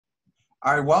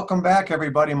All right, welcome back,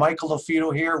 everybody. Michael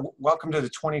LaFido here. Welcome to the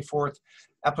 24th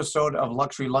episode of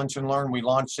Luxury Lunch and Learn. We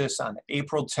launched this on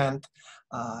April 10th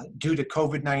due to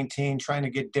COVID-19, trying to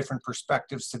get different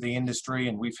perspectives to the industry.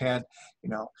 And we've had,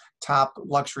 top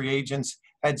luxury agents,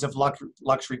 heads of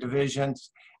luxury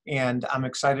divisions. And I'm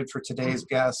excited for today's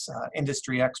guest,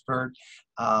 industry expert,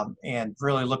 and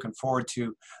really looking forward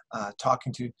to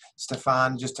talking to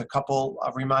Stefan. Just a couple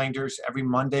of reminders: every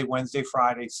Monday, Wednesday,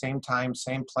 Friday, same time,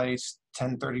 same place,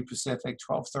 10:30 Pacific,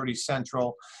 12:30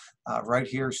 Central, right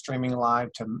here streaming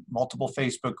live to multiple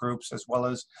Facebook groups as well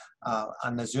as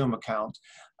on the Zoom account.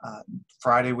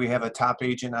 Friday, we have a top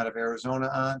agent out of Arizona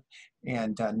on,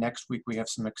 and next week we have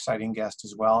some exciting guests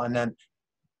as well. And then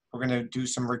we're going to do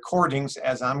some recordings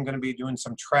as I'm going to be doing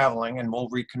some traveling, and we'll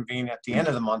reconvene at the end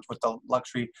of the month with the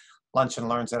Luxury Lunch and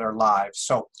Learns that are live.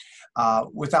 So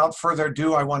without further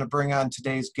ado, I want to bring on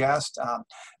today's guest.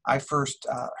 I first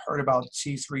heard about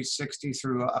T360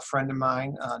 through a friend of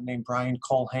mine named Brian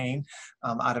Colhane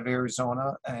out of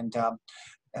Arizona. And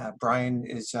Brian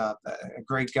is a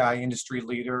great guy, industry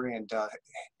leader, and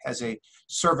has a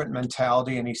servant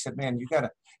mentality. And he said, man, you got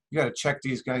to check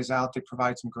these guys out. They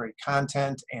provide some great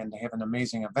content, and they have an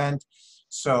amazing event.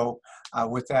 So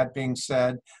with that being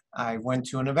said, I went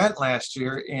to an event last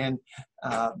year in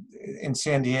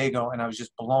San Diego, and I was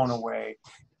just blown away.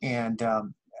 And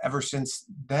ever since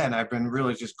then, I've been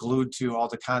really just glued to all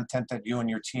the content that you and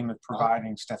your team are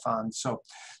providing, Stefan. So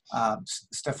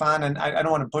Stefan, and I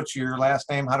don't want to butcher your last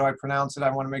name. How do I pronounce it?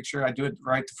 I want to make sure I do it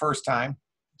right the first time.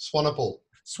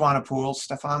 Swanepoel,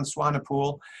 Stefan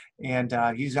Swanepoel, and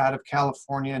he's out of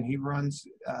California, and he runs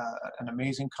an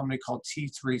amazing company called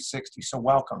T360. So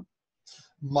welcome.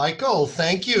 Michael,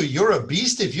 thank you. You're a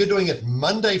beast if you're doing it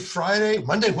Monday,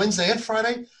 Wednesday, and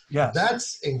Friday. Yeah.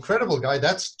 That's incredible, guy.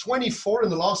 That's 24 in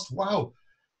the last,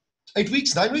 8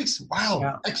 weeks, 9 weeks. Wow.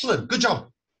 Yeah. Excellent. Good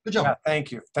job. Good job. Yeah,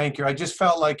 thank you. Thank you. I just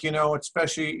felt like,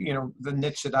 especially, the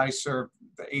niche that I serve,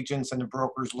 the agents and the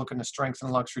brokers looking to strengthen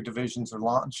luxury divisions or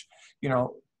launch,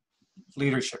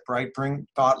 leadership, right? Bring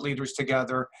thought leaders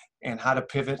together and how to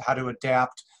pivot, how to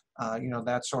adapt,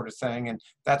 that sort of thing. And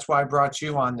that's why I brought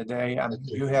you on today.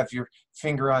 You have your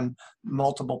finger on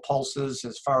multiple pulses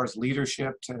as far as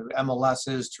leadership to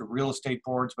MLSs to real estate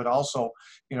boards, but also,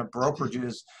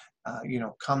 brokerages,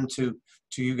 come to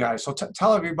you guys. So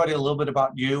tell everybody a little bit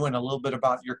about you and a little bit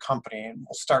about your company, and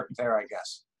we'll start there, I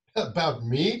guess. About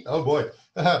me? Oh boy.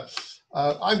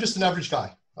 I'm just an average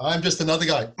guy. I'm just another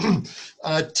guy.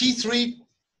 T3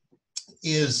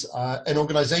 is an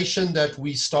organization that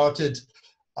we started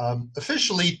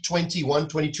officially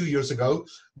 22 years ago.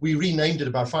 We renamed it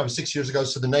about 5 or 6 years ago,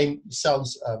 so the name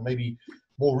sounds maybe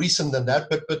more recent than that,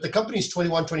 but the company is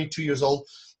 22 years old,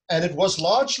 and it was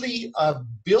largely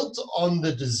built on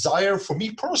the desire for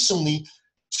me personally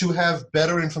to have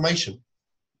better information.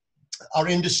 Our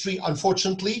industry,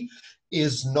 unfortunately,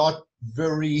 is not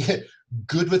very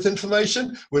good with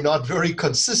information. We're not very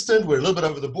consistent. We're a little bit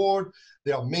over the board.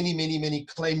 There are many, many, many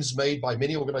claims made by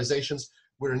many organizations.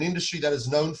 We're an industry that is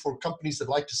known for companies that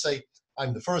like to say,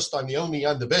 I'm the first, I'm the only,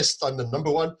 I'm the best, I'm the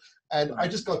number one. And I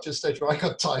just got to a stage where I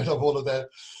got tired of all of that.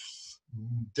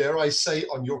 Dare I say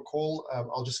on your call,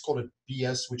 I'll just call it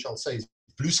BS, which I'll say is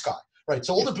blue sky, right?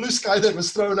 So all the blue sky that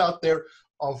was thrown out there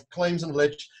of claims and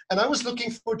alleged, and I was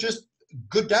looking for just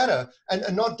good data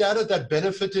and not data that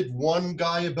benefited one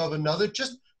guy above another,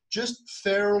 just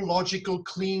fair, logical,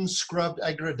 clean, scrubbed,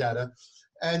 accurate data.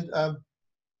 And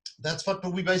that's what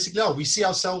we basically are. We see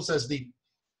ourselves as the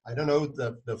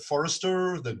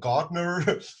Forrester, the Gartner,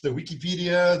 the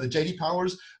Wikipedia, the JD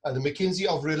Powers, the McKinsey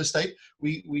of real estate.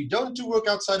 We don't do work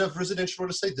outside of residential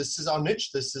real estate. This is our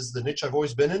niche. This is the niche I've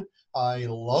always been in. I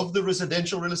love the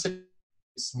residential real estate.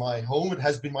 It's my home. It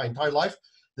has been my entire life.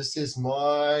 This is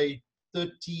my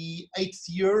 38th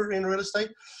year in real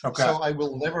estate. Okay. So I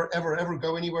will never, ever, ever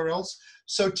go anywhere else.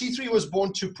 So T3 was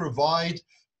born to provide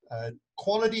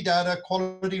quality data,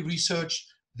 quality research,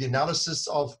 the analysis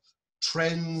of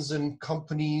trends and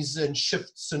companies and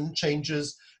shifts and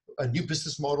changes, new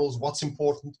business models, what's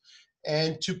important,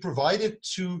 and to provide it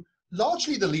to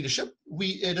largely the leadership.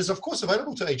 It is of course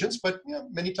available to agents, but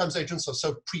many times agents are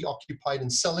so preoccupied in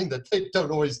selling that they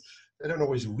don't always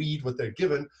read what they're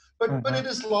given. But it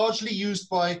is largely used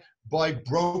by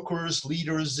brokers,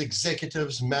 leaders,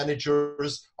 executives,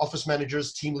 managers, office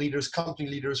managers, team leaders, company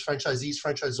leaders, franchisees,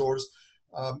 franchisors,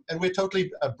 and we're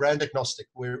totally brand agnostic.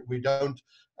 We don't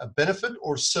benefit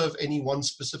or serve any one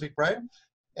specific brand,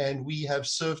 and we have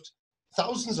served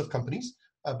thousands of companies,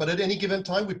 but at any given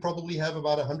time we probably have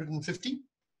about 150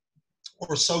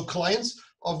 or so clients,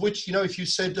 of which, if you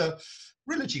said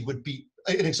Realogy would be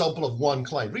an example of one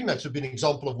client. Remax would be an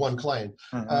example of one client.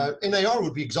 NAR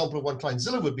would be example of one client.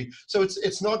 Zillow would be. So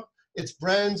it's not, it's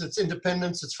brands, it's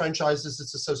independents, it's franchises,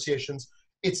 it's associations.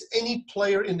 It's any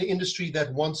player in the industry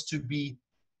that wants to be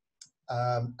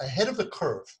ahead of the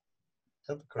curve.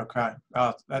 Okay.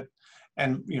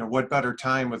 And you know, what better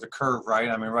time with the curve, right?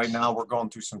 I mean, right now we're going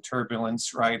through some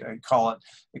turbulence, right? I call it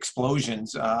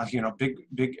explosions, you know,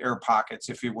 big air pockets,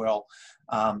 if you will.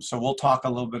 So we'll talk a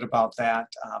little bit about that.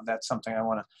 That's something I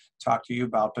want to talk to you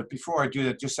about. But before I do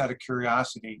that, just out of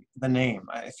curiosity, the name,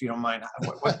 if you don't mind,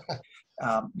 what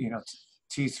you know,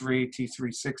 T3,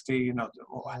 T360, you know,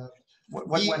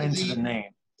 what went into the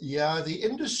name? Yeah, the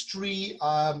industry,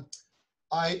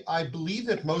 I believe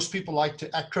that most people like to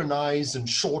acronize and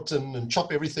shorten and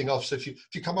chop everything off. So if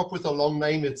you come up with a long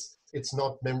name, it's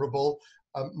not memorable.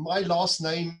 My last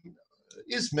name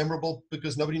is memorable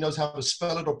because nobody knows how to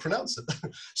spell it or pronounce it.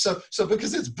 so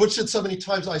because it's butchered so many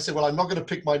times, I say, well, I'm not going to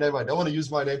pick my name. I don't want to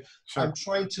use my name. Sure. I'm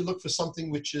trying to look for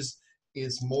something which is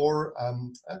more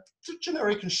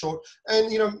generic and short.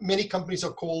 And you know, many companies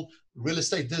are called real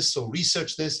estate this or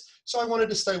research this. So I wanted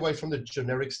to stay away from the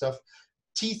generic stuff.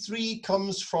 T3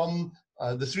 comes from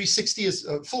the 360 is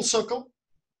full circle.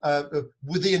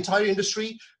 With the entire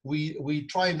industry, we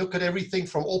try and look at everything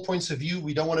from all points of view.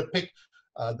 We don't want to pick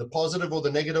the positive or the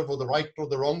negative or the right or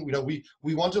the wrong. You know,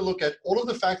 we want to look at all of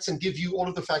the facts and give you all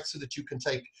of the facts so that you can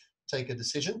take a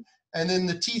decision. And then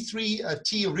the T3,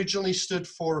 T originally stood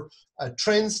for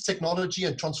trends, technology,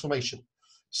 and transformation.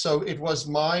 So it was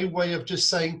my way of just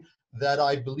saying that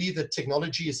I believe that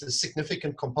technology is a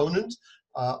significant component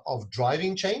of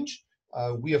driving change.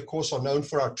 We, of course, are known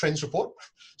for our trends report.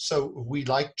 So we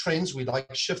like trends, we like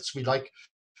shifts, we like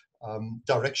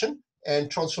direction.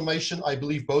 And transformation, I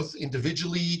believe, both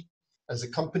individually, as a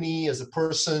company, as a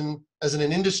person, as in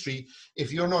an industry,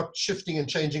 if you're not shifting and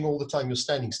changing all the time, you're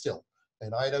standing still.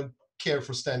 And I don't care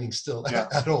for standing still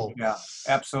at all. Yeah,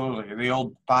 absolutely. The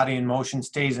old body in motion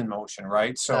stays in motion,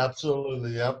 right? So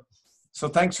absolutely, yep. So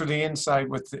thanks for the insight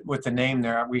with the name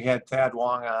there. We had Thad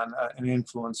Wong on, an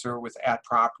influencer with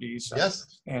 @properties.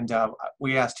 Yes. And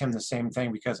we asked him the same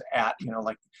thing because you know,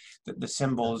 like the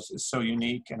symbol is so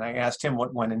unique. And I asked him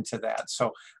what went into that.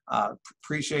 So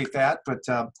appreciate that. But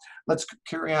let's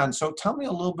carry on. So tell me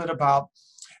a little bit about,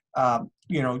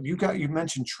 you know, you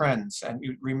mentioned trends and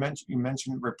you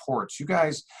mentioned reports. You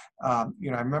guys, you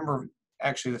know, I remember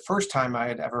actually the first time I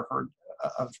had ever heard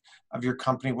of your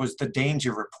company was the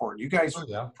danger report. You guys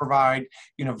provide,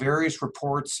 you know, various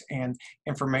reports and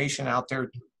information out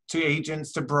there to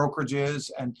agents, to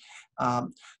brokerages. And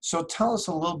so tell us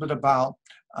a little bit about,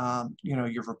 you know,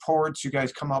 your reports. You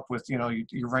guys come up with, you know,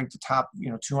 you rank the top, you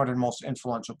know, 200 most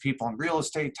influential people in real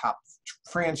estate, top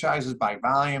franchises by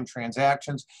volume,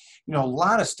 transactions, you know, a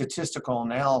lot of statistical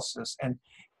analysis. And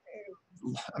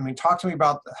I mean, talk to me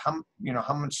about how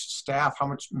much staff, how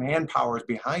much manpower is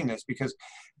behind this, because,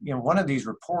 you know, one of these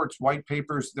reports, white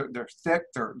papers, they're thick,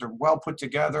 they're well put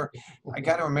together. I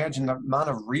got to imagine the amount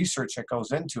of research that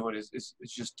goes into it is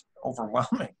just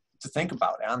overwhelming to think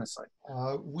about, honestly.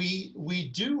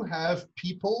 We do have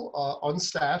people on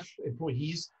staff,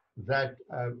 employees that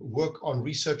work on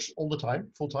research all the time,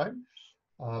 full time.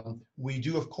 We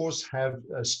do, of course, have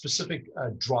specific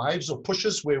drives or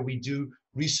pushes where we do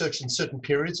research in certain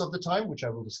periods of the time, which I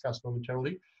will discuss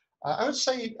momentarily. I would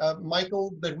say,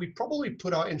 Michael, that we probably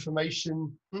put our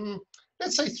information,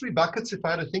 let's say 3 buckets, if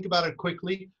I had to think about it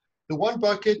quickly. The one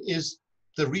bucket is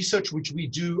the research which we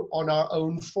do on our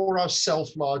own for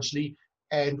ourselves largely,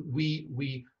 and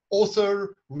we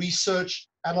author, research,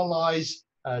 analyze,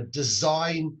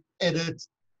 design, edit,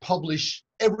 publish,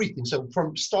 everything. So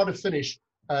from start to finish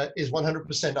is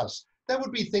 100% us. That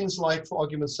would be things like, for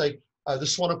argument's sake, the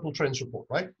Swanepoel Trends Report,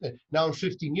 right? Now in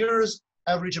 15 years,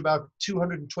 average about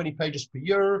 220 pages per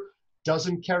year,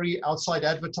 doesn't carry outside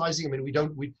advertising. I mean,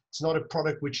 it's not a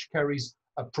product which carries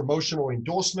a promotion or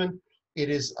endorsement. It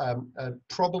is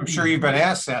probably... I'm sure you've been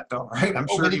asked that though, right? I'm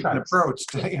sure you've been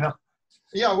approached, you know?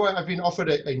 Yeah, well, I've been offered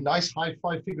a nice high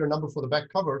 5-figure number for the back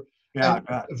cover. Yeah,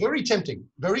 very tempting,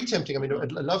 very tempting. I mean,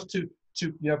 I'd love to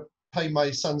you know, pay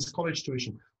my son's college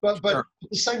tuition. But sure. At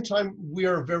the same time, we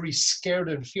are very scared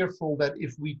and fearful that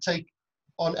if we take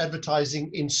on advertising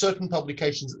in certain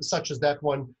publications, such as that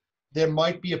one, there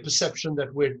might be a perception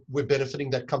that we're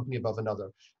benefiting that company above another.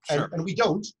 Sure. And we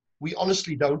don't. We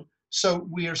honestly don't. So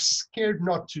we are scared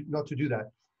not to do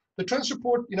that. The Trends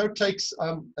Report, you know, takes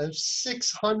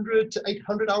 600 to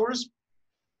 800 hours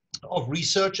of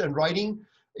research and writing.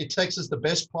 It takes us the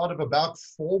best part of about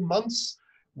 4 months.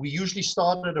 We usually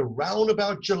start at around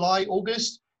about July,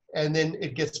 August, and then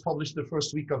it gets published the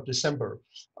first week of December.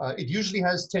 It usually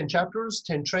has 10 chapters,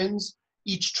 10 trends,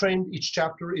 Each trend, each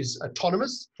chapter is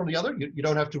autonomous from the other. You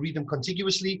don't have to read them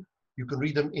contiguously. You can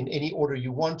read them in any order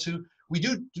you want to. We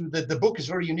do the book is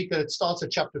very unique that it starts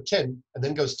at chapter 10 and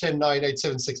then goes 10, 9, 8,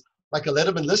 7, 6, like a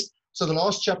Letterman list. So the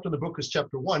last chapter of the book is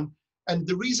chapter 1. And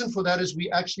the reason for that is we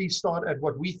actually start at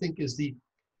what we think is the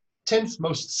 10th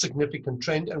most significant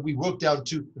trend, and we work down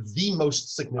to the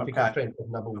most significant trend of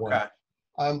number 1.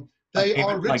 They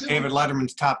are written, like David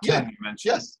Letterman's top 10, you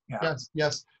mentioned.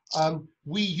 Yes.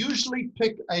 We usually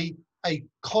pick a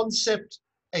concept,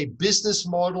 a business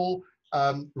model,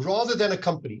 rather than a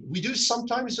company. We do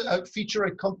sometimes feature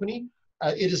a company.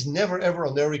 It is never, ever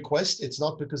on their request. It's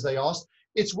not because they asked.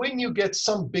 It's when you get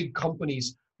some big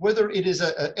companies, whether it is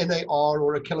a NAR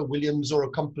or a Keller Williams or a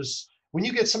Compass, when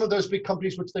you get some of those big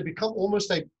companies, which they become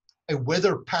almost a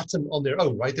weather pattern on their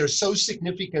own, right? They're so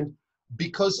significant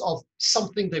because of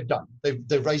something they've done.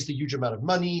 They've raised a huge amount of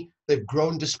money. They've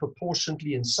grown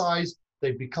disproportionately in size.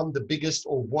 They've become the biggest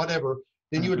or whatever.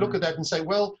 Then you would look at that and say,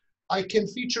 well, I can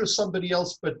feature somebody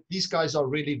else, but these guys are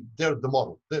really, they're the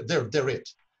model. They're it.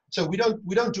 So we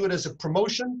don't do it as a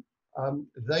promotion.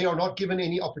 They are not given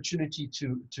any opportunity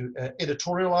to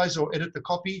editorialize or edit the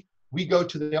copy. We go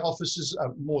to their offices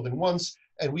more than once,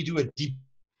 and we do a deep.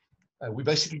 We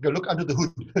basically go look under the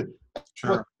hood,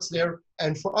 what's there.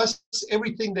 And for us,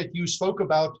 everything that you spoke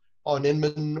about on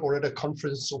Inman or at a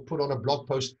conference or put on a blog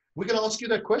post, we're going to ask you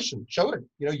that question. Show it.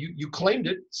 You know, you claimed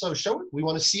it, so show it. We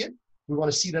want to see it. We want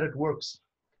to see that it works.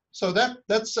 So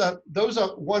that's those are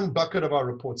one bucket of our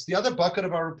reports. The other bucket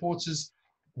of our reports is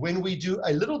when we do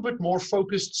a little bit more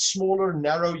focused, smaller,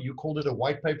 narrow. You called it a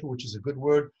white paper, which is a good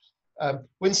word.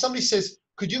 When somebody says,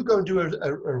 could you go and do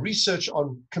a research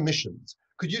on commissions?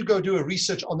 Could you go do a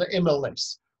research on the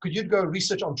MLS? Could you go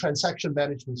research on transaction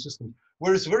management systems?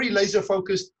 Where it's very laser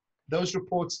focused, those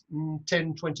reports,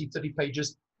 10, 20, 30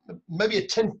 pages, maybe a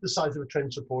tenth the size of a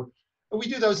trends report. And we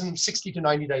do those in 60 to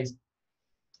 90 days.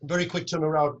 Very quick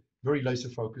turnaround, very laser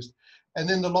focused. And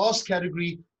then the last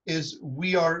category is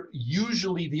we are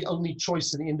usually the only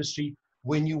choice in the industry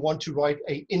when you want to write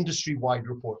a industry-wide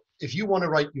report. If you want to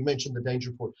write, you mentioned the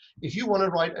danger report. If you want to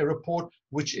write a report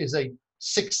which is a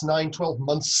 6, 9, 12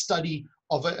 month study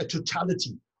of a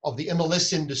totality of the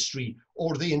MLS industry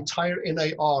or the entire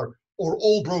NAR or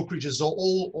all brokerages or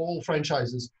all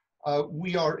franchises,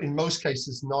 we are in most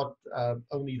cases not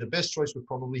only the best choice, we're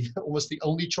probably almost the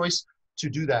only choice to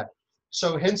do that.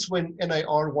 So hence when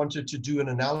NAR wanted to do an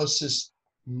analysis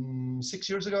 6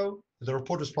 years ago, the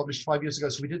report was published 5 years ago,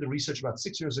 so we did the research about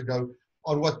 6 years ago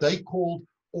on what they called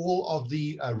all of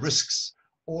the risks,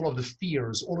 all of the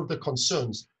fears, all of the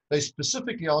concerns. They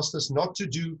specifically asked us not to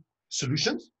do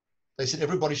solutions. They said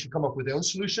everybody should come up with their own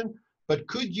solution, but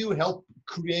could you help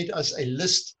create us a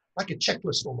list, like a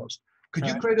checklist almost? Could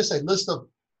you create us a list of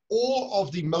all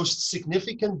of the most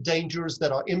significant dangers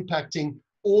that are impacting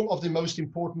all of the most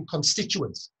important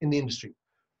constituents in the industry?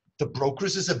 The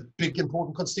brokers is a big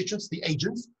important constituents, the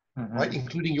agents, right,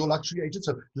 including your luxury agents.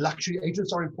 So luxury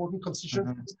agents are important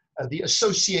constituents. The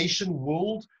association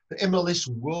world, the MLS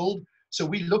world. So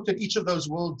we looked at each of those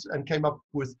worlds and came up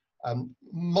with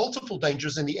multiple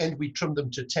dangers. In the end, we trimmed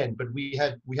them to 10, but we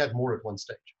had more at one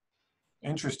stage.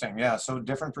 Interesting. Yeah. So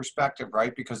different perspective,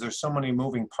 right? Because there's so many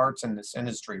moving parts in this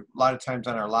industry. A lot of times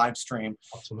on our live stream,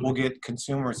 we'll get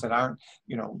consumers that aren't,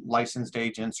 licensed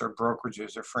agents or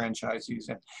brokerages or franchisees.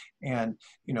 And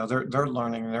they're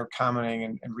learning and they're commenting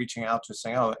and reaching out to us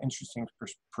saying, oh, interesting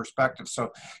perspective.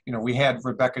 So, we had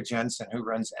Rebecca Jensen, who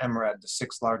runs MRED, the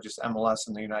 6th largest MLS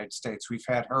in the United States. We've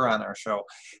had her on our show.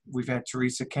 We've had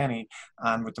Teresa Kenny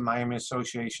on with the Miami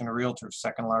Association of Realtors,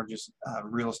 2nd largest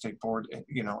real estate board,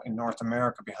 in North America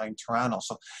behind Toronto.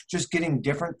 So just getting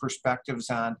different perspectives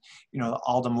on,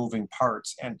 all the moving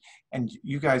parts, and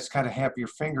you guys kind of have your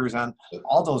fingers on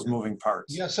all those moving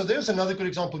parts. Yeah. So there's another good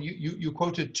example. You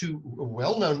quoted two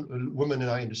well-known women in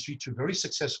our industry, two very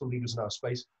successful leaders in our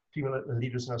space, female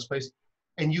leaders in our space,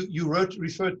 and you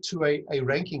referred to a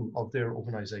ranking of their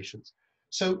organizations.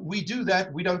 So we do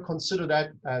that. We don't consider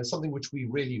that something which we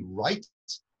really write.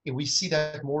 We see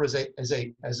that more as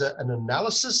an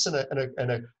analysis and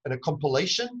a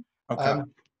compilation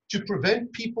to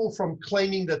prevent people from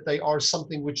claiming that they are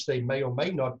something which they may or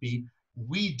may not be.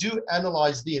 We do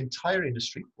analyze the entire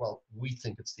industry. Well, we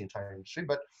think it's the entire industry,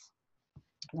 but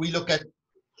we look at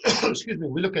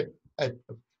we look at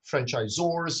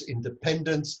franchisors,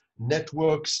 independents,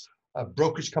 networks,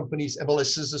 brokerage companies,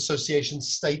 MLSs,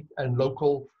 associations, state and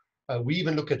local. We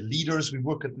even look at leaders. We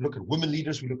look at women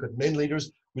leaders. We look at men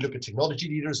leaders. We look at technology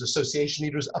leaders, association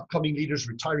leaders, upcoming leaders,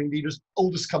 retiring leaders,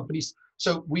 oldest companies.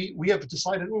 So we have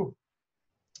decided,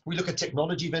 we look at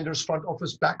technology vendors, front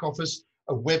office, back office.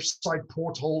 a website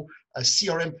portal, a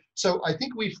CRM. So I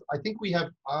think we have,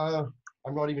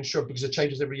 I'm not even sure because it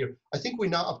changes every year. I think we're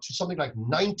now up to something like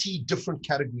 90 different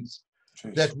categories.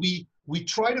 Jeez. That we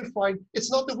try to find. It's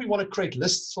not that we want to create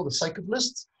lists for the sake of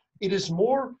lists. It is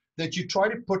more that you try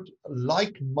to put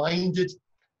like-minded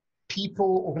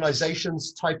people,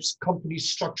 organizations, types, companies,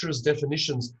 structures,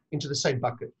 definitions into the same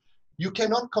bucket. You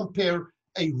cannot compare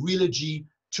a Realogy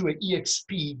to an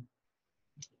EXP,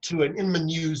 to an Inman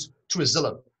News, to a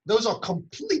Zillow. Those are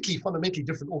completely fundamentally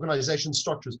different organization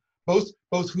structures, both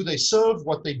who they serve,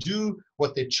 what they do,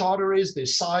 what their charter is, their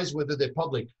size, whether they're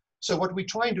public. So what we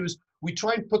try and do is we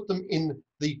try and put them in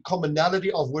the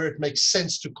commonality of where it makes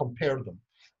sense to compare them.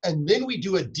 And then we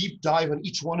do a deep dive on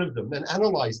each one of them and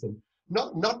analyze them,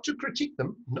 not to critique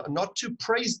them, not to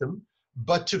praise them,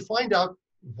 but to find out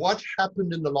what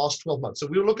happened in the last 12 months. So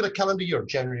we will look at a calendar year,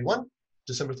 January 1,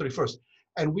 December 31st.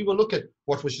 And we will look at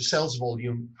what was your sales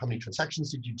volume, how many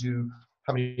transactions did you do,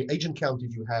 how many agent count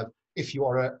did you have, if you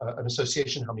are an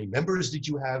association, how many members did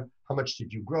you have, how much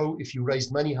did you grow, if you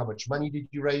raised money, how much money did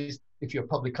you raise, if you're a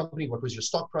public company, what was your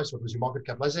stock price, what was your market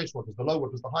capitalization, what was the low,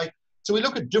 what was the high. So we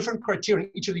look at different criteria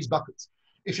in each of these buckets.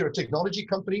 If you're a technology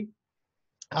company,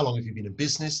 how long have you been in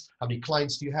business, how many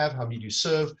clients do you have, how many do you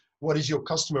serve, what is your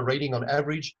customer rating on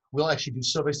average. We'll actually do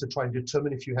surveys to try and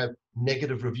determine if you have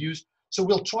negative reviews. So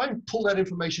we'll try and pull that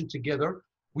information together.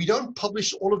 We don't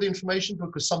publish all of the information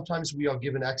because sometimes we are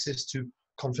given access to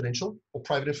confidential or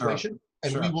private information,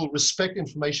 and we will respect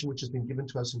information which has been given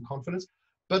to us in confidence.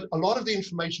 But a lot of the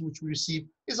information which we receive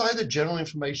is either general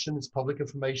information, it's public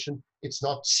information, it's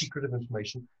not secretive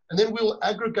information. And then we'll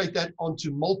aggregate that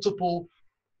onto multiple,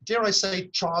 dare I say,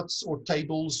 charts or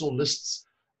tables or lists.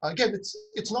 Again,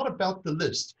 it's not about the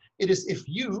list. It is if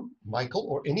you, Michael,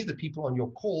 or any of the people on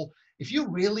your call, if you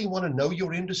really want to know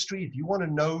your industry, if you want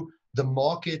to know the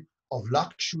market of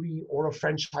luxury or of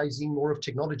franchising or of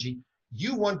technology,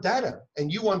 you want data,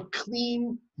 and you want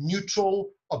clean, neutral,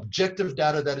 objective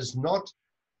data that is not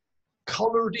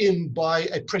colored in by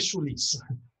a press release.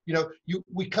 You know,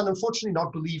 we can unfortunately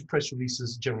not believe press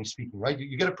releases, generally speaking, right?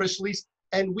 You get a press release,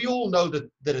 and we all know that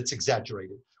it's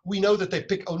exaggerated. We know that they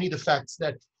pick only the facts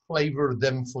that flavor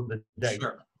them for the day.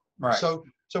 Sure. Right. So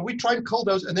we try and cull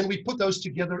those, and then we put those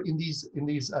together in these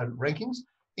rankings.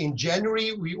 In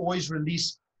January, we always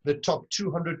release the top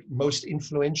 200 most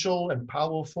influential and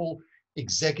powerful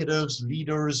executives,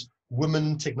 leaders,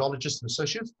 women, technologists, and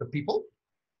associates, the people.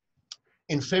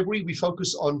 In February, we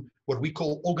focus on what we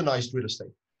call organized real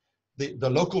estate, the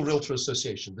local realtor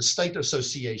association, the state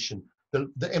association, the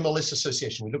MLS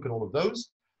association. We look at all of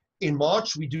those. In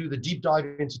March, we do the deep dive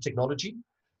into technology.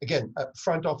 Again,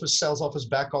 front office, sales office,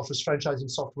 back office, franchising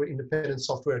software, independent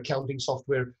software, accounting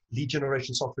software, lead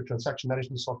generation software, transaction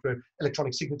management software,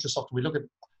 electronic signature software. We look at,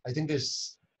 I think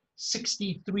there's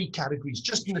 63 categories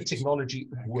just in the technology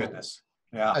world. Goodness.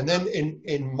 Yeah. And then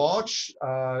in March,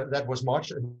 that was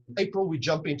March, and April, we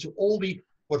jump into all the,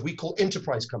 what we call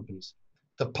enterprise companies,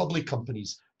 the public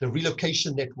companies, the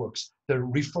relocation networks, the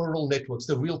referral networks,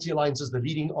 the realty alliances, the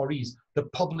leading REs, the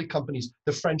public companies,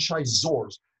 the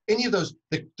franchisors, any of those,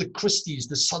 the Christie's,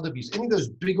 the Sotheby's, any of those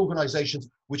big organizations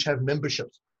which have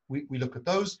memberships. We look at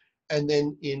those. And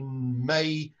then in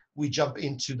May, we jump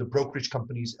into the brokerage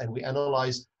companies, and we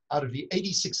analyze out of the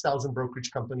 86,000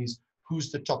 brokerage companies,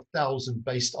 who's the top 1,000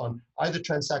 based on either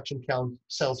transaction count,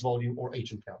 sales volume, or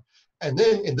agent count. And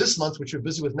then in this month, which we're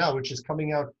busy with now, which is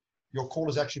coming out, your call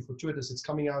is actually fortuitous, it's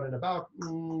coming out in about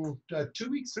 2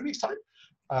 weeks, 3 weeks time.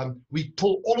 We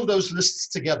pull all of those lists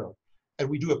together, and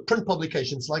we do a print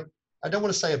publication. It's like, I don't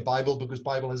want to say a Bible because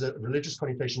Bible has a religious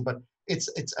connotation, but it's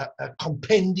a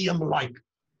compendium-like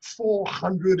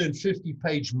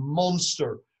 450-page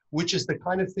monster, which is the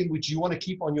kind of thing which you want to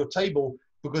keep on your table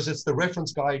because it's the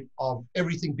reference guide of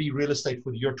everything be real estate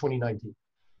for the year 2019.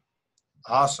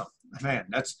 Awesome, man.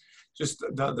 That's just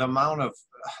the amount of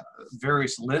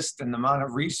various lists and the amount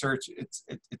of research.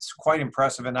 It's quite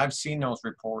impressive, and I've seen those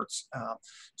reports.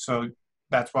 So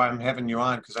that's why I'm having you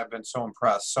on, because I've been so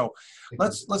impressed. So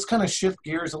let's kind of shift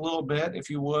gears a little bit, if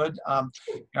you would.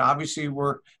 You know, obviously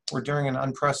we're during an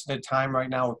unprecedented time right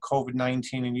now with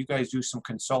COVID-19, and you guys do some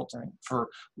consulting for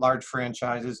large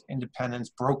franchises,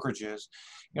 independents, brokerages.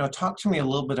 You know, talk to me a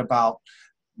little bit about,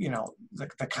 you know,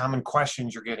 the common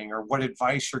questions you're getting, or what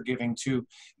advice you're giving to,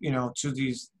 you know, to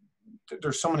these.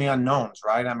 There's so many unknowns,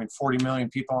 right? I mean, 40 million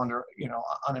people under, you know,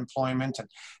 unemployment,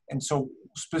 and so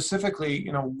specifically,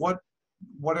 you know, what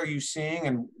are you seeing,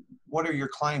 and what are your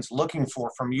clients looking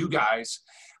for from you guys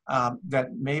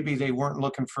that maybe they weren't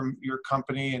looking from your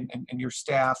company and your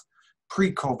staff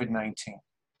pre-COVID-19?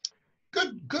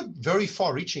 Good, very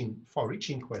far-reaching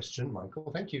question,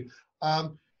 Michael. Thank you.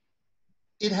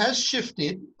 It has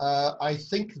shifted. I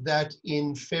think that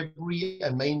in February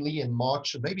and mainly in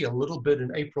March, and maybe a little bit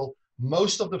in April,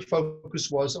 most of the focus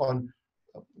was on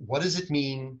what does it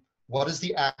mean? What is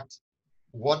the act?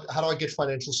 How do I get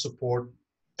financial support?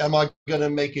 Am I going to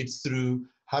make it through?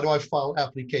 How do I file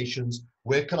applications?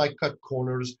 Where can I cut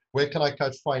corners? Where can I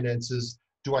cut finances?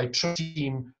 Do I train a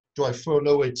team? Do I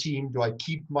furlough a team? Do I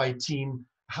keep my team?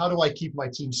 How do I keep my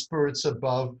team spirits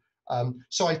above?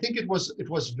 So I think it was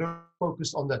very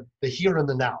focused on the here and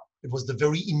the now. It was the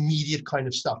very immediate kind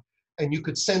of stuff. And you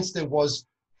could sense there was,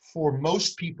 for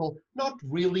most people, not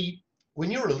really, when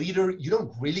you're a leader, you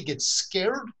don't really get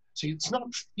scared. So it's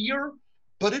not fear,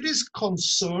 but it is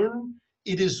concern.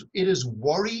 It is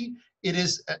worry. It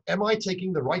is, am I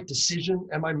taking the right decision?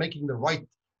 Am I making the right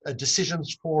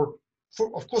decisions for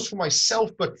of course for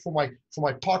myself, but for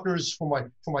my partners, for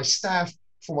my staff,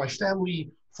 for my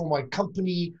family, for my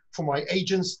company, for my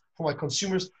agents, for my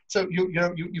consumers. So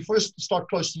you first start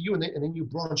close to you, and then you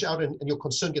branch out, and your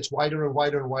concern gets wider and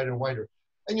wider and wider and wider,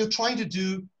 and you're trying to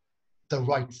do the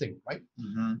right thing, right?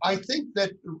 Mm-hmm. I think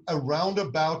that around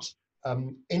about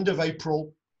end of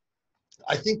April,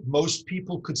 I think most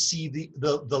people could see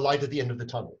the light at the end of the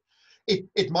tunnel.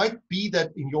 It might be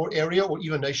that in your area or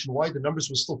even nationwide, the numbers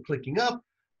were still clicking up,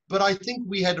 but I think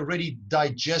we had already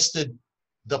digested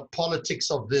the politics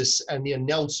of this and the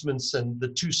announcements and the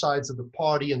two sides of the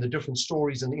party and the different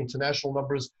stories and the international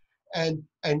numbers. And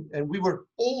we were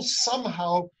all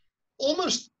somehow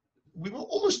almost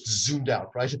zoomed out,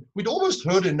 right? We'd almost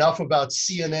heard enough about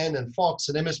CNN and Fox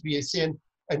and MSNBC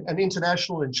and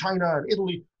international and China and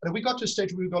Italy. And we got to a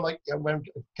stage where we go like, yeah,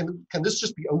 can this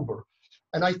just be over?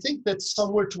 And I think that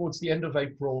somewhere towards the end of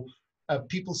April,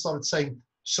 people started saying,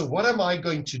 so what am I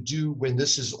going to do when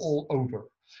this is all over?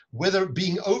 Whether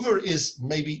being over is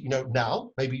maybe,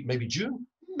 now, maybe June,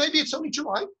 maybe it's only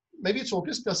July, maybe it's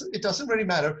August, it doesn't really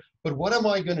matter. But what am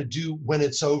I going to do when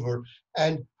it's over?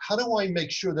 And how do I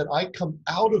make sure that I come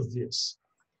out of this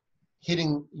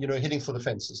hitting for the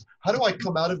fences? How do I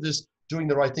come out of this doing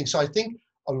the right thing? So I think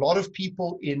a lot of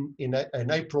people in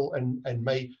April and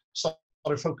May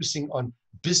started focusing on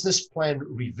business plan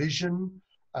revision,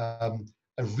 a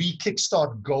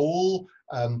re-kickstart goal.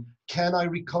 Can I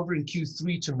recover in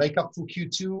Q3 to make up for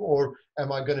Q2, or am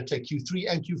I going to take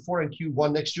Q3 and Q4 and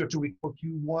Q1 next year to recover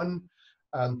Q1?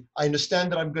 I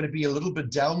understand that I'm going to be a little bit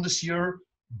down this year,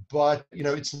 but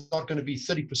it's not going to be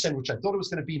 30%, which I thought it was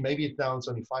going to be. Maybe it's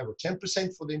only 5 or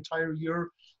 10% for the entire year.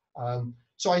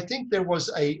 So I think there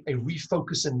was a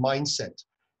refocus in mindset.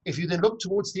 If you then look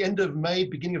towards the end of May,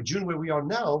 beginning of June, where we are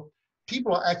now,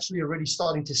 people are actually already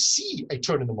starting to see a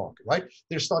turn in the market, right?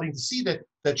 They're starting to see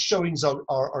that showings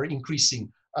are increasing,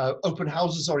 open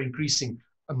houses are increasing,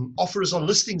 offers on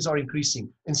listings are increasing.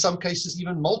 In some cases,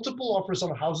 even multiple offers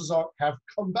on houses have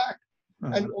come back.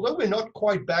 Mm-hmm. And although we're not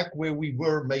quite back where we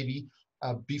were maybe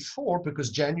before, because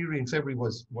January and February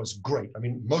was great. I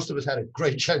mean, most of us had a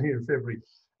great January and February.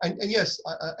 And yes,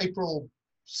 April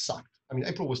sucked. I mean,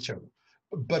 April was terrible,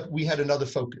 but we had another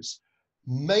focus.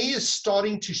 May is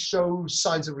starting to show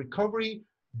signs of recovery.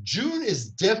 June is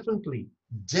definitely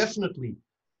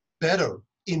better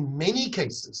in many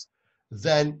cases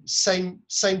than same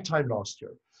time last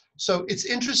year. So it's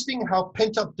interesting how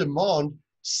pent-up demand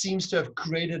seems to have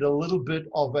created a little bit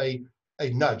of a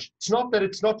nudge. It's not that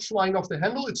it's not flying off the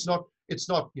handle. It's not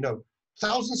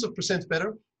thousands of percent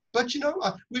better. But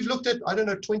we've looked at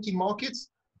 20 markets,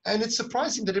 and it's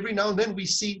surprising that every now and then we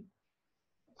see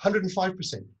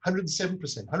 105%,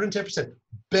 107%, 110%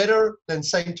 better than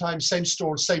same time, same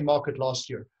store, same market last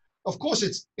year. Of course,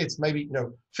 it's maybe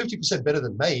 50% better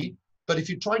than May, but if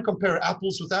you try and compare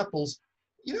apples with apples,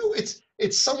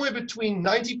 it's somewhere between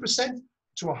 90%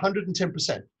 to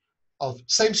 110% of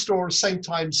same store, same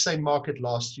time, same market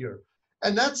last year,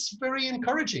 and that's very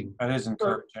encouraging. That is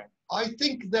encouraging. So I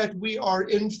think that we are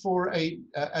in for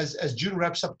as June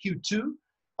wraps up Q2.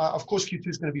 Of course, Q2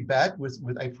 is going to be bad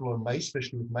with April and May,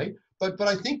 especially with May. But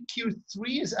I think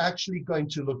Q3 is actually going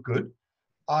to look good.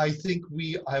 I think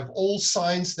we have all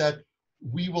signs that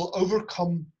we will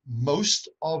overcome most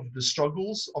of the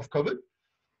struggles of COVID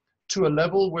to a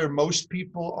level where most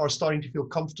people are starting to feel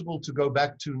comfortable to go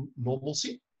back to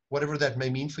normalcy, whatever that may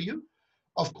mean for you.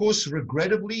 Of course,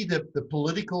 regrettably, the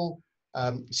political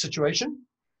situation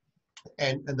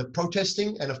and the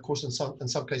protesting, and of course, in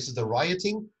some cases, the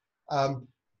rioting,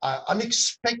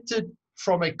 unexpected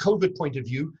from a COVID point of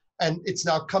view, and it's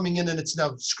now coming in and it's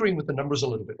now screwing with the numbers a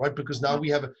little bit, right? Because now we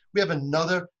have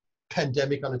another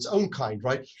pandemic on its own kind,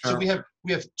 right? Sure. So we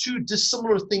have two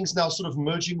dissimilar things now sort of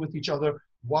merging with each other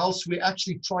whilst we're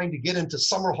actually trying to get into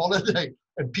summer holiday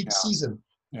and peak season.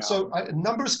 Yeah. So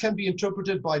numbers can be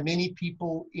interpreted by many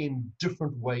people in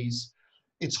different ways.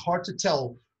 It's hard to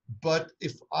tell, but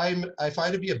if I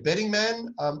had to be a betting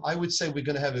man, I would say we're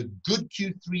going to have a good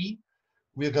Q3.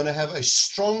 We're going to have a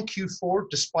strong Q4,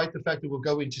 despite the fact that we'll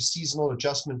go into seasonal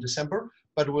adjustment in December,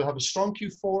 but we'll have a strong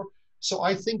Q4. So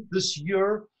I think this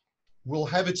year will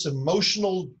have its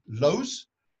emotional lows,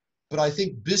 but I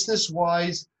think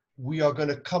business-wise, we are going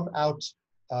to come out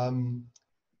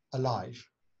alive,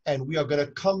 and we are going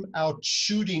to come out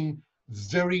shooting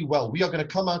very well. We are going to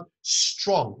come out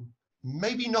strong.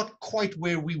 Maybe not quite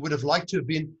where we would have liked to have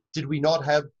been did we not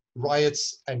have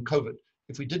riots and COVID.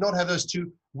 If we did not have those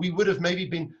two, we would have maybe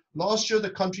been, last year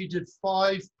the country did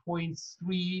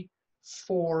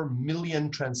 5.34 million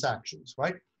transactions,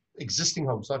 right? Existing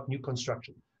homes, not new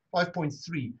construction,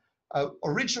 5.3.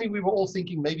 Originally, we were all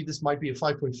thinking maybe this might be a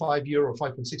 5.5 year or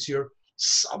 5.6 year.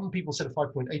 Some people said a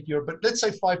 5.8 year, but let's say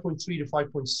 5.3 to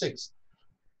 5.6.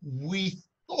 We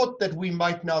thought that we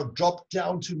might now drop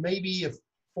down to maybe a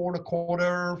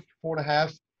 4.25,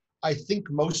 4.5. I think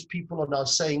most people are now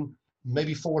saying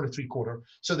maybe 4.75.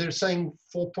 So they're saying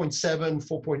 4.7,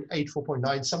 4.8,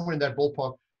 4.9, somewhere in that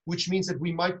ballpark, which means that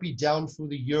we might be down for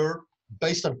the year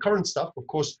based on current stuff. Of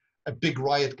course, a big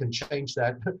riot can change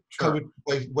that. Sure.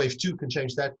 COVID wave 2 can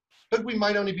change that. But we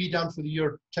might only be down for the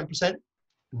year 10%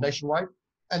 nationwide.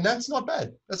 And that's not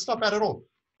bad. That's not bad at all.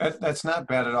 That's not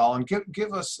bad at all. And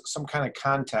give us some kind of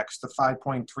context. The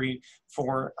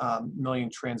 5.34 million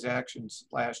transactions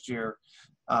last year.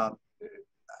 How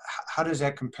does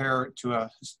that compare to a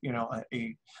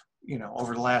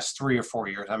over the last 3 or 4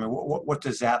 years? I mean, what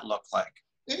does that look like?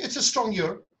 It's a strong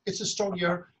year. It's a strong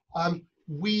year.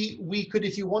 We could,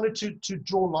 if you wanted to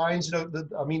draw lines,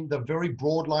 the very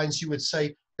broad lines, you would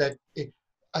say that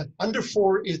under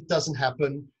 4 it doesn't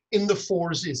happen. In the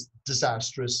 4s is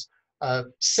disastrous.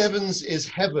 7s is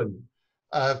heaven.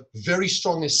 Very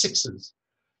strong is 6s.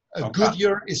 A good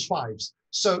year is 5s.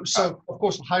 So of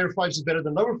course, higher 5s is better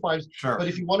than lower 5s. Sure. But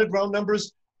if you wanted round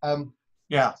numbers,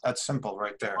 yeah, that's simple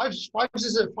right there. 5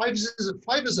 is a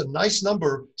nice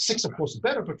number. 6, of course, is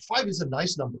better, but 5 is a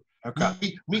nice number.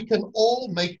 Okay. We can all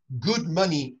make good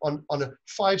money on a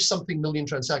 5-something million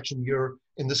transaction year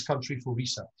in this country for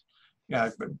resale. Yeah,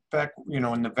 but back,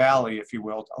 in the valley, if you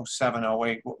will, 07,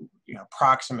 08,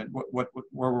 approximate, where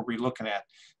were we looking at?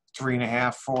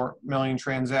 3.5, 4 million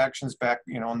transactions back,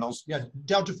 in those? Yeah,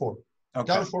 down to 4. Okay.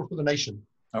 Down to 4 for the nation.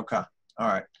 Okay. All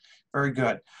right. Very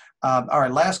good. All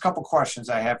right. Last couple questions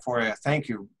I have for you. Thank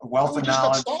you. Wealth of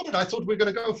knowledge. Just got started. I thought we were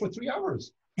going to go for 3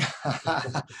 hours.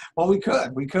 Well, we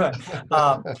could.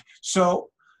 So,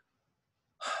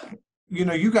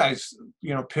 you guys,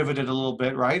 pivoted a little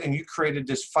bit, right? And you created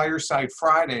this Fireside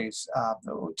Fridays.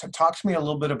 Talk to me a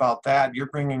little bit about that. You're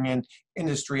bringing in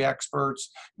industry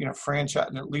experts,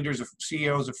 franchise leaders,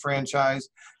 CEOs of franchise.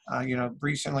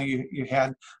 Recently you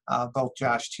had both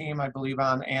Josh Team, I believe,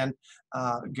 on, and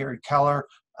Gary Keller.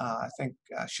 I think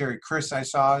Sherry Chris I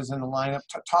saw is in the lineup.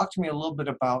 Talk to me a little bit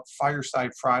about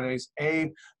Fireside Fridays. A,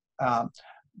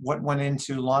 what went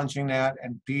into launching that,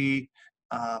 and B,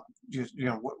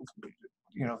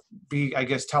 B, I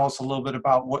guess, tell us a little bit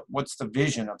about what's the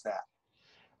vision of that.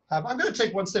 I'm going to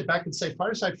take one step back and say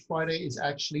Fireside Friday is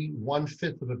actually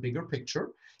 1/5 of a bigger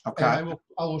picture. Okay. And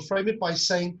I will frame it by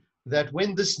saying that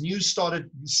when this news started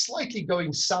slightly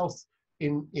going south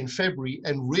in February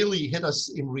and really hit us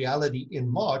in reality in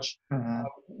March,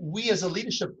 we as a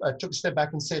leadership took a step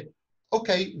back and said,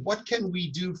 okay, what can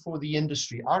we do for the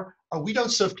industry? We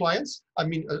don't serve clients. I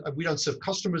mean, we don't serve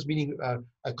customers, meaning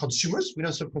consumers. We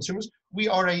don't serve consumers. We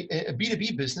are a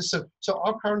B2B business. So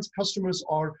our current customers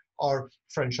are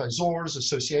franchisors,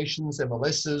 associations,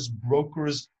 MLSs,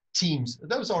 brokers, teams.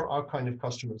 Those are our kind of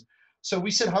customers. So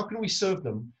we said, how can we serve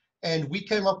them? And we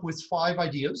came up with 5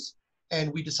 ideas,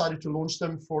 and we decided to launch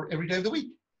them for every day of the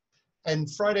week.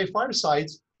 And Friday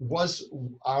Firesides was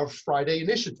our Friday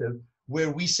initiative,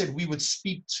 where we said we would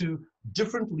speak to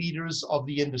different leaders of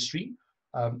the industry,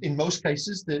 in most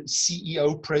cases, the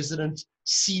CEO, president,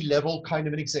 C-level kind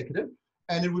of an executive.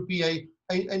 And it would be a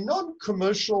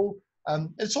non-commercial,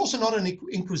 it's also not an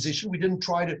inquisition. We didn't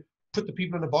try to put the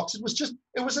people in a box.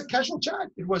 It was a casual chat.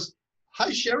 It was,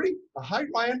 hi, Sherry. Hi,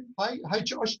 Ryan. Hi,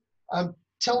 Josh.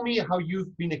 Tell me how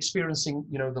you've been experiencing,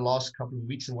 the last couple of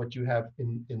weeks and what you have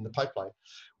in the pipeline.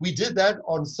 We did that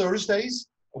on Thursdays,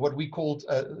 what we called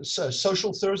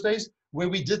Social Thursdays, where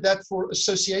we did that for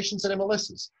associations and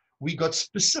MLSs. We got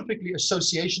specifically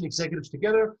association executives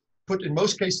together, put in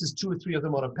most cases 2 or 3 of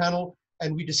them on a panel,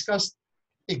 and we discussed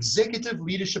executive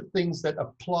leadership things that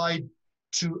applied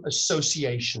to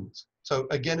associations. So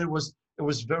again, it was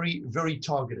very, very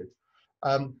targeted.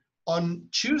 On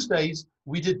Tuesdays,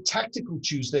 we did tactical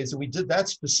Tuesdays, and we did that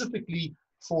specifically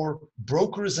for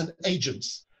brokers and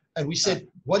agents. And we said,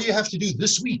 what do you have to do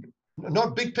this week?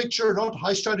 Not big picture, not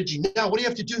high strategy. Now, what do you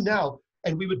have to do now?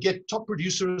 And we would get top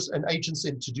producers and agents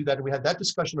in to do that. And we had that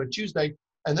discussion on Tuesday.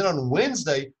 And then on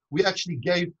Wednesday, we actually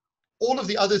gave all of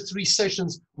the other 3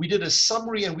 sessions. We did a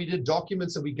summary and we did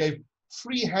documents, and we gave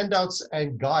free handouts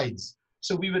and guides.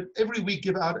 So we would every week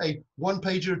give out a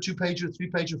 1-pager, 2-pager,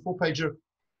 3-pager, 4-pager,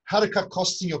 how to cut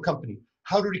costs in your company,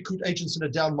 how to recruit agents in a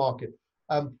down market,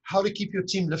 how to keep your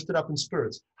team lifted up in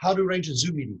spirits, how to arrange a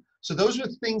Zoom meeting. So those were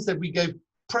things that we gave,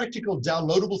 practical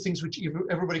downloadable things which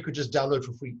everybody could just download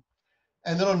for free.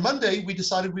 And then on Monday, we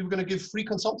decided we were going to give free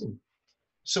consulting.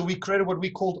 So we created what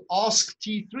we called Ask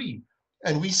T3.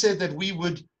 And we said that we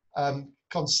would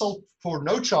consult for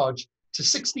no charge to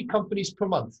 60 companies per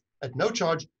month at no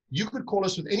charge. You could call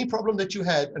us with any problem that you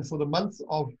had. And for the month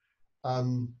of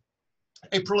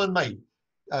April and May,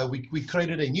 we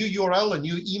created a new URL, a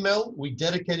new email. We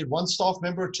dedicated 1 staff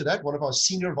member to that, one of our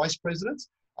senior vice presidents.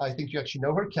 I think you actually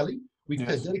know her, Kelly. We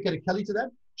dedicated Kelly to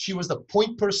that. She was the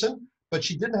point person, but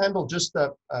she didn't handle just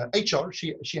HR.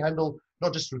 She handled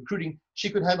not just recruiting. She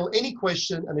could handle any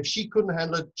question, and if she couldn't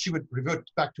handle it, she would revert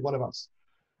back to one of us.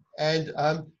 And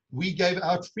we gave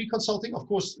out free consulting, of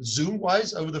course,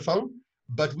 Zoom-wise over the phone,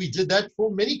 but we did that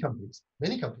for many companies,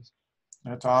 many companies.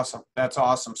 That's awesome. That's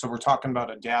awesome. So we're talking about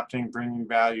adapting, bringing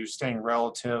value, staying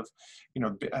relative. You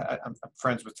know, I'm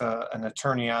friends with an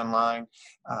attorney online.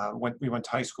 We went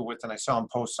to high school with, and I saw him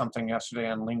post something yesterday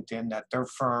on LinkedIn that their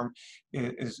firm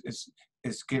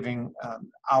is giving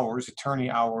attorney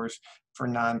hours for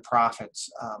nonprofits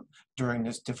during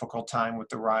this difficult time with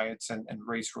the riots and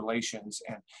race relations,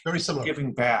 and very similar.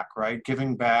 Giving back, right?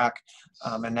 Giving back,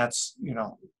 and that's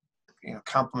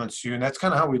compliments you, and that's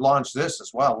kind of how we launched this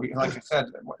as well. We, like I said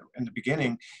in the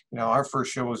beginning, our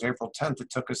first show was April 10th.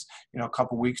 It took us, a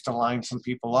couple weeks to line some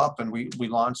people up, and we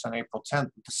launched on April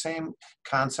 10th. The same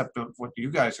concept of what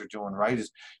you guys are doing, right? Is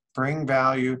bring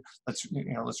value. Let's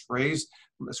raise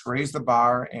the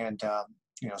bar, and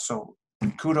so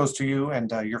kudos to you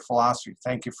and your philosophy.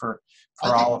 Thank you for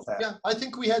all of that. Yeah, I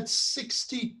think we had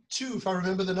 62, if I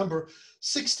remember the number,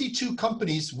 62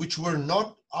 companies which were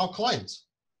not our clients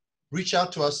reach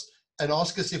out to us and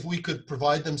ask us if we could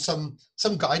provide them some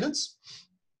guidance,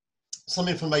 some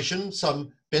information,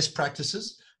 some best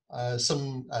practices,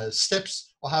 some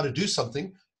steps on how to do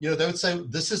something. They would say,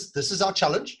 this is our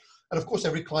challenge. And of course,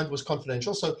 every client was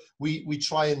confidential. So we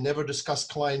try and never discuss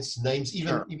clients' names,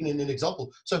 even in an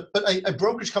example. So, but a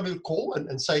brokerage company would call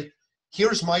and say,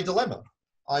 here's my dilemma.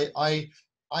 I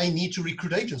need to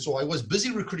recruit agents, or I was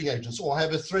busy recruiting agents, or I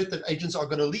have a threat that agents are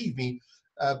going to leave me.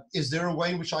 Is there a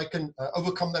way in which I can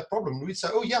overcome that problem? And we'd say,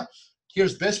 oh yeah,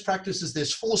 here's best practices.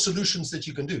 There's 4 solutions that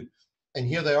you can do. And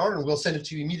here they are, and we'll send it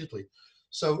to you immediately.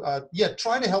 So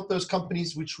try to help those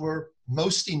companies which were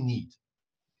most in need.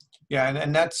 Yeah,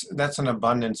 and that's an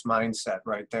abundance mindset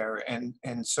right there.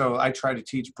 And so I try to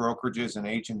teach brokerages and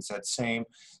agents that same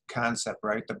concept,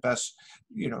 right? The best,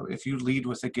 if you lead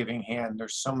with a giving hand,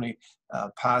 there's so many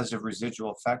positive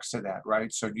residual effects to that,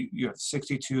 right? So you have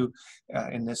 62,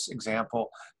 in this example,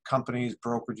 companies,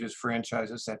 brokerages,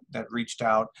 franchises that reached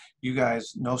out. You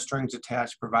guys, no strings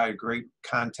attached, provide great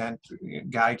content,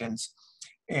 guidance,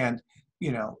 and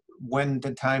when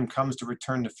the time comes to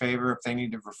return the favor, if they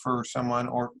need to refer someone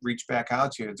or reach back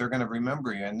out to you, they're going to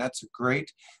remember you. And that's a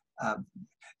great,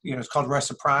 it's called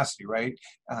reciprocity, right?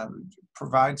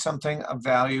 Provide something of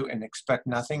value and expect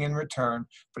nothing in return.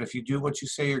 But if you do what you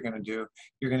say you're going to do,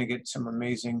 you're going to get some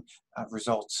amazing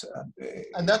results.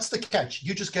 And that's the catch.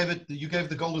 You gave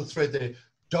the golden thread there.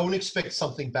 Don't expect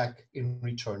something back in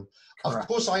return. Correct. Of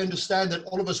course, I understand that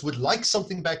all of us would like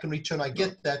something back in return. I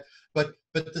get that. But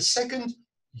the second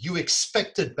you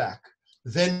expect it back,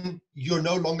 then you're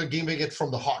no longer giving it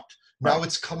from the heart. Right. Now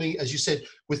it's coming, as you said,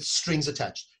 with strings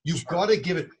attached. You've got to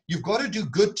give it, you've got to do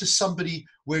good to somebody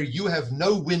where you have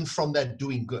no win from that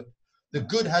doing good. The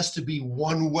good has to be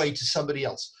one way to somebody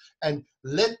else, and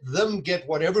let them get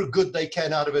whatever good they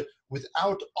can out of it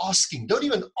without asking. Don't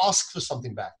even ask for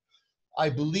something back. I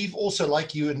believe also,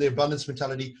 like you in the abundance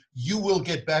mentality, you will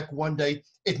get back one day.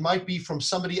 It might be from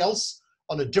somebody else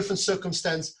on a different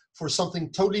circumstance for something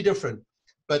totally different.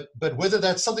 But whether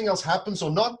that something else happens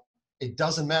or not, it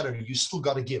doesn't matter. You still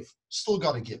got to give. Still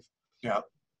got to give. Yeah.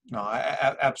 No,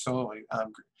 absolutely.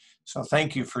 So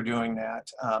thank you for doing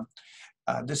that.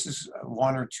 This is a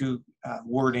 1 or 2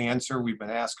 word answer. We've been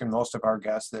asking most of our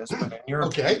guests this, but in your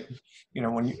opinion,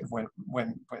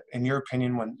 when in your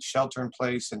opinion, when shelter in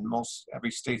place, and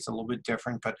every state's a little bit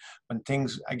different, but when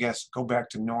things, I guess, go back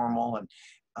to normal, and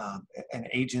and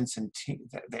agents and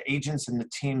the agents and the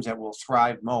teams that will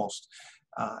thrive most.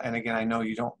 And again, I know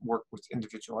you don't work with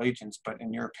individual agents, but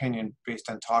in your opinion, based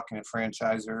on talking to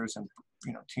franchisors and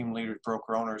team leaders,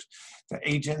 broker owners, the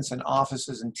agents and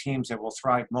offices and teams that will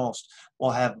thrive most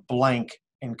will have blank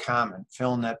in common.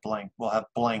 Fill in that blank. Will have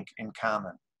blank in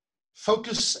common.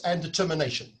 Focus and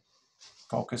determination.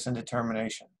 Focus and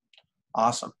determination.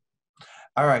 Awesome.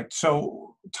 All right.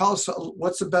 So tell us,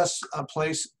 what's the best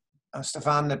place,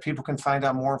 Stefan, that people can find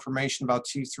out more information about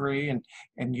T3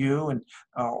 and you, and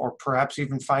or perhaps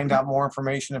even find out more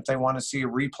information if they want to see a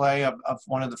replay of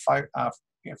one of the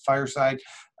Fireside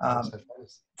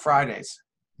Fridays.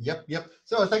 Yep.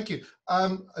 So thank you.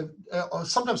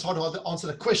 Sometimes hard to answer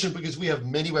the question because we have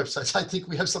many websites. I think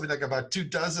we have something like about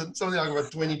 24, something like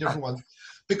about 20 different ones,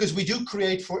 because we do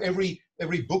create for every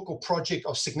book or project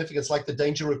of significance, like the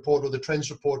Danger Report or the Trends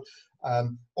Report,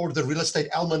 or the Real Estate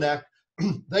Almanac.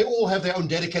 They all have their own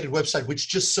dedicated website, which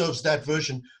just serves that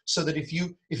version. So that if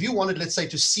you wanted, let's say,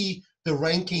 to see the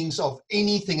rankings of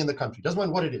anything in the country, doesn't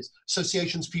matter what it is,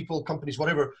 associations, people, companies,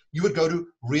 whatever, you would go to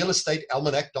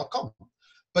realestatealmanac.com.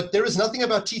 But there is nothing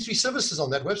about T3 services on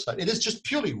that website. It is just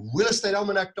purely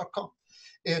realestatealmanac.com.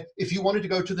 If you wanted to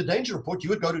go to the Danger Report, you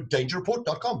would go to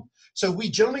dangerreport.com. So we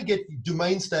generally get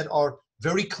domains that are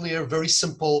very clear, very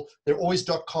simple. They're always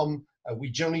 .com. We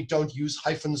generally don't use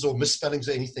hyphens or misspellings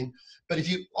or anything. But if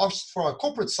you ask for our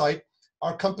corporate site,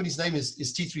 our company's name is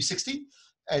T360.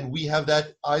 And we have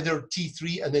that either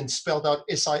T3 and then spelled out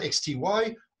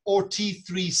SIXTY or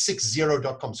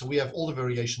T360.com. So we have all the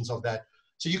variations of that.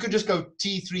 So you can just go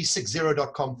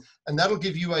T360.com, and that'll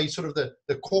give you a sort of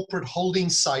the corporate holding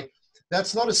site.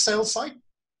 That's not a sales site.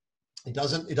 It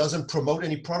doesn't promote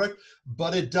any product,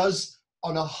 but it does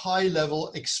on a high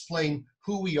level explain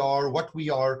who we are, what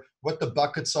the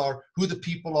buckets are, who the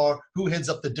people are, who heads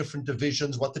up the different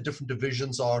divisions, what the different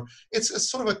divisions are. It's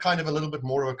sort of a little bit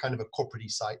more of a kind of a corporate-y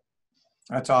site.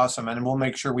 That's awesome, and we'll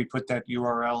make sure we put that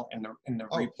URL in the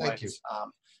replays. Thank you.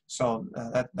 So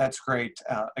that's great.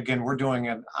 Again, we're doing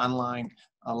an online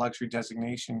luxury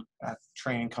designation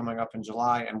training coming up in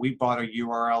July, and we bought a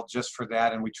URL just for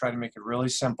that, and we try to make it really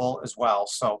simple as well.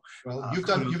 So, well, you've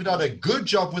done a good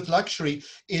job with luxury.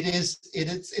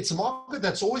 It's a market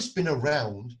that's always been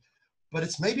around, but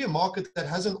it's maybe a market that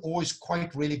hasn't always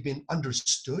quite really been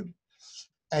understood,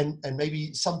 and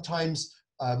maybe sometimes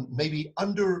maybe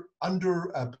under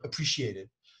appreciated.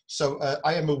 So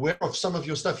I am aware of some of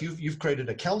your stuff. You've created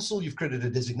a council, you've created a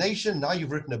designation, now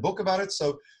you've written a book about it.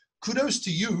 So kudos to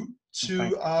you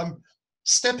to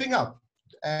stepping up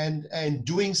and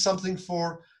doing something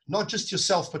for not just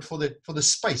yourself, but for the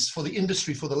space, for the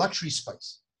industry, for the luxury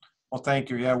space. Well, thank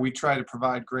you. Yeah, we try to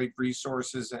provide great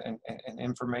resources and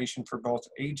information for both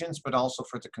agents, but also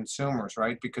for the consumers,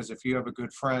 right? Because if you have a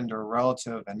good friend or a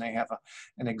relative and they have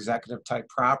an executive type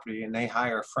property and they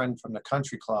hire a friend from the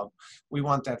country club, we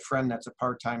want that friend that's a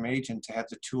part-time agent to have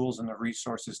the tools and the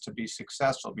resources to be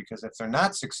successful, because if they're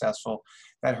not successful,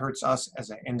 that hurts us as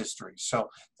an industry. So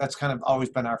that's kind of always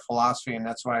been our philosophy, and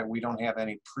that's why we don't have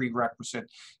any prerequisite,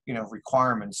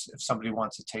 requirements if somebody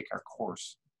wants to take our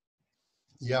course.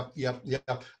 Yep.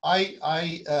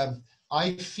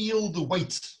 I feel the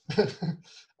weight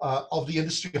of the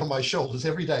industry on my shoulders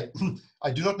every day.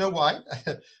 I do not know why.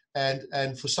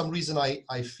 And for some reason,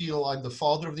 I feel I'm the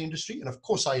father of the industry. And of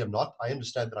course I am not. I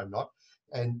understand that I'm not.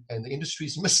 And the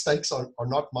industry's mistakes are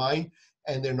not mine,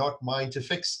 and they're not mine to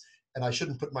fix. And I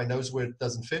shouldn't put my nose where it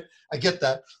doesn't fit. I get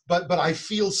that. But I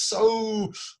feel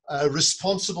so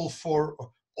responsible for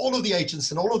all of the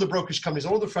agents and all of the brokerage companies,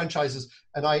 all of the franchises.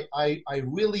 And I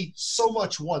really so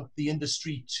much want the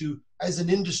industry to, as an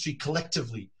industry,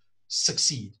 collectively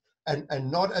succeed, and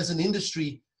not as an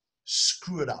industry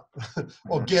screw it up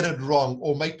or get it wrong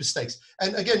or make mistakes.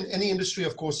 And again, any industry,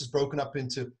 of course, is broken up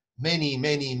into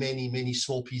many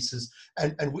small pieces.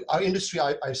 And our industry,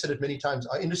 I've said it many times,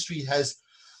 our industry has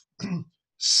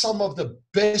some of the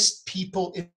best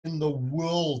people in the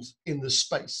world in the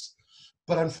space.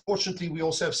 But unfortunately, we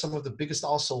also have some of the biggest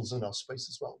arseholes in our space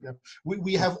as well.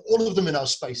 We have all of them in our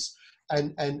space,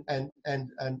 and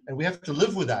we have to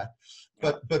live with that.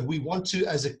 But we want to,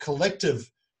 as a collective,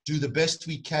 do the best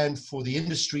we can for the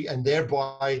industry, and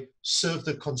thereby serve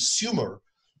the consumer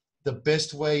the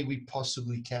best way we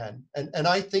possibly can. And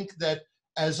I think that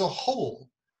as a whole,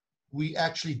 we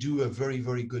actually do a very,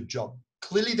 very good job.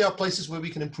 Clearly, there are places where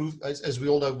we can improve. As we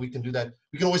all know, we can do that.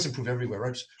 We can always improve everywhere,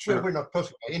 right? Sure. We're not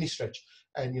perfect by any stretch.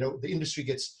 And, the industry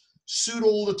gets sued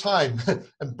all the time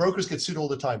and brokers get sued all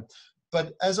the time.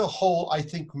 But as a whole, I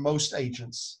think most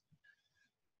agents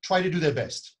try to do their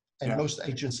best. And most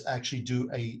agents actually do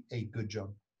a good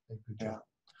job.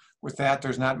 With that,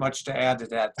 there's not much to add to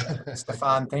that.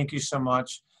 Stefan, thank you so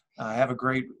much. Have a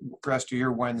great rest of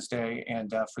your Wednesday.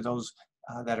 And for those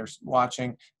that are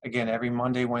watching, again, every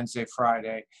Monday, Wednesday,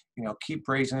 Friday, keep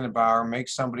raising the bar, make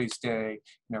somebody's day,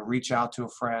 reach out to a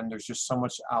friend. There's just so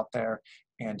much out there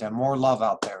and more love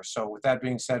out there. So with that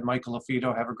being said, Michael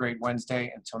LaFido, have a great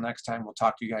Wednesday. Until next time, we'll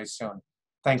talk to you guys soon.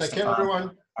 Thanks, Take Stefan. care, everyone.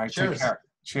 All right, Cheers. take care.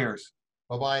 Cheers.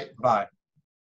 Bye-bye. Bye.